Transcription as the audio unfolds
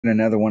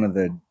Another one of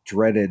the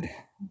dreaded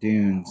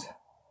dunes.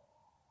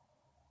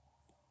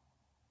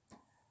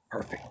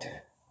 Perfect.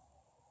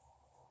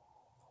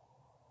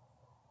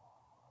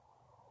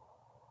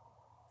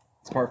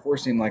 This par 4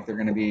 seem like they're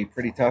going to be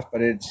pretty tough,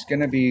 but it's going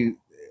to be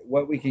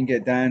what we can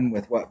get done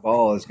with what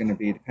ball is going to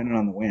be dependent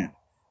on the wind.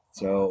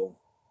 So,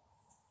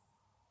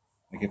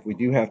 like if we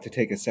do have to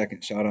take a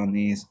second shot on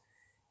these,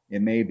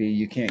 it may be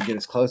you can't get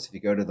as close if you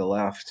go to the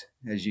left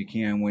as you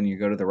can when you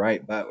go to the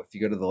right. But if you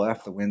go to the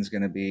left, the wind's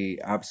going to be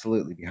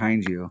absolutely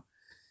behind you,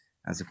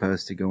 as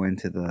opposed to go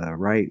into the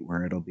right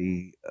where it'll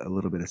be a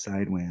little bit of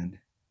side wind.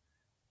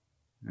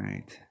 All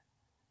right.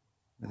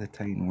 With a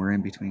Titan, we're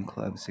in between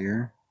clubs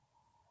here.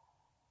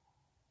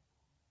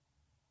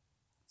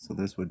 So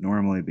this would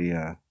normally be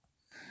a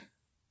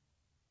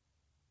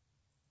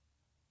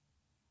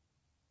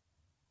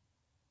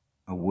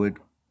wood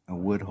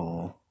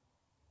hole.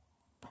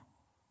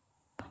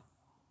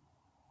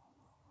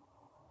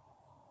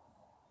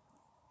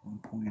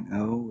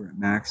 1.0, we're at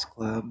max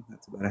club.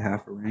 That's about a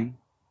half a ring.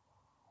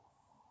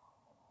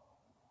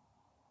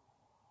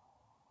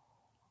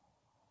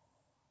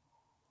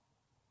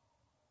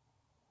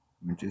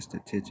 We're just a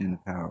titch in the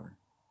power.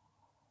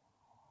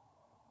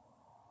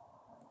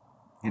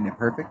 Isn't it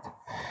perfect?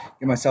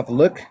 Give myself a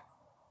look.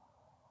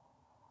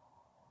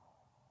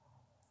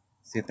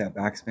 See if that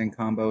backspin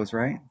combo is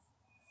right.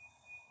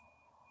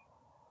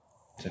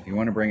 So if you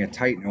want to bring a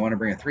Titan or want to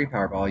bring a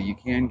 3-power ball, you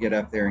can get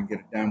up there and get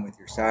it done with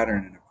your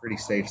Saturn in a pretty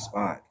safe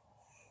spot.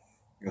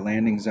 Your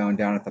landing zone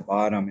down at the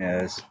bottom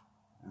is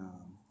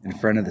in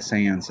front of the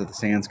sand, so the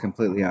sand's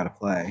completely out of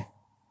play.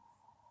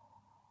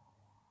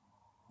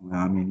 Well,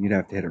 I mean, you'd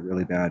have to hit it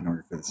really bad in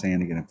order for the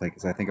sand to get in play,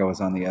 because I think I was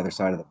on the other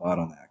side of the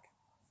bottleneck.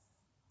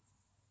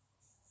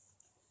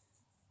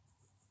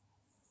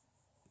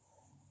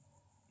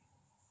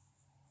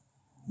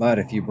 But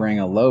if you bring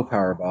a low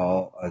power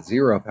ball, a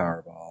 0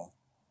 power ball,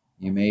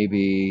 you may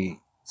be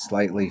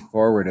slightly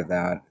forward of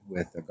that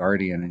with a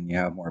Guardian and you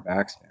have more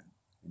backspin.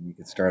 And you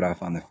could start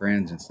off on the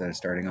fringe instead of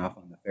starting off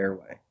on the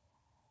fairway.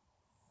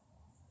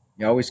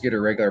 You always get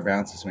irregular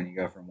bounces when you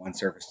go from one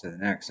surface to the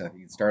next. So if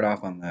you can start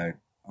off on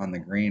the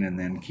green and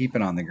then keep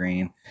it on the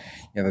green,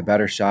 you have a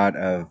better shot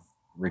of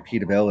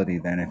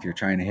repeatability than if you're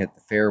trying to hit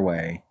the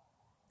fairway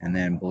and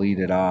then bleed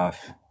it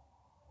off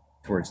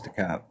towards the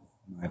cup.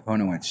 My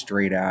opponent went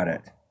straight at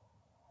it.